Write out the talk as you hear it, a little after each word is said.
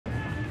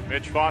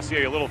Mitch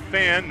Fossier, a little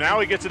fan. Now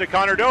he gets it to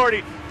Connor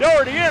Doherty.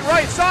 Doherty in,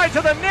 right side to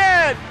the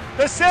net.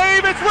 The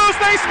save, it's loose,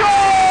 they score!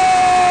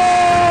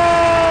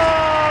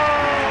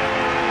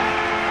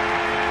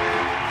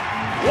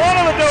 One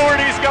of the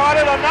Dohertys got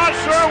it, I'm not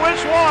sure which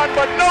one,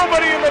 but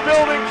nobody in the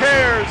building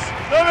cares.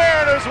 The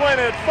Mariners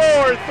win it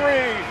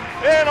 4-3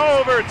 in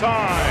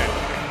overtime.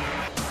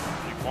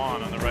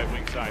 Juan on the right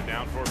wing side,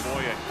 down for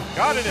Boye.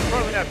 Got it in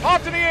front of the net,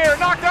 popped in the air,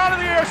 knocked out of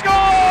the air,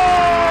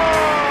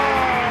 score!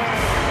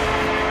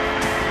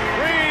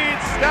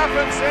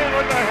 Stephenson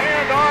with the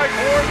hand-eye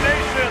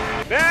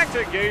coordination. Back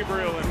to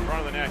Gabriel in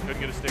front of the net.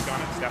 Couldn't get a stick on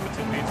it.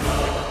 Stephenson beats it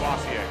for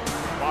Fossier.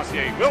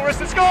 Fossier will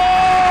wrist it. Score!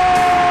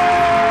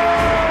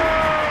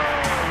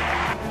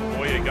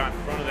 Boye got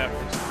in front of that.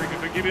 Freaking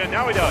could give you that.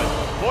 Now he does.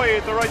 Boye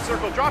at the right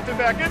circle. Dropped it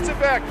back. Gets it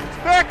back.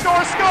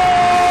 Backdoor score!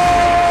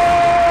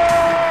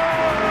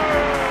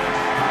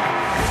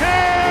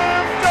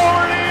 Tim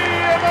Doherty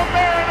and the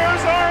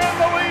Mariners are in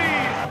the lead.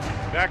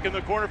 Back in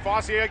the corner,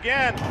 Fossier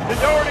again. To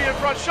Doherty in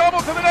front, shovel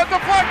to the net,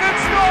 deflected,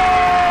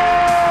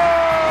 score!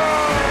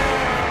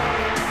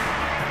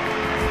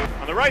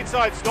 On the right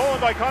side, stolen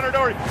by Connor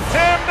Doherty.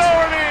 Tim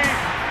Doherty,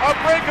 a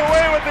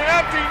breakaway with the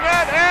empty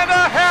net and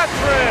a hat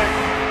trick.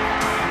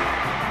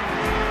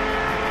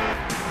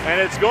 And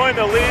it's going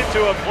to lead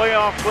to a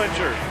playoff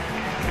clincher.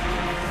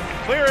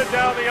 Clear it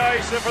down the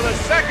ice, and for the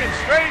second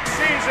straight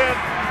season,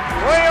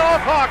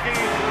 playoff hockey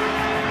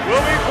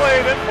will be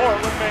played in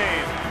Portland,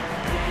 Maine.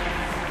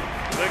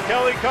 The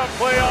Kelly Cup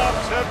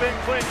playoffs have been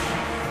clinched.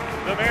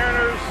 The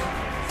Mariners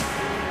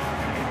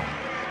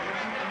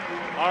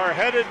are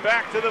headed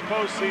back to the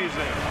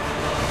postseason.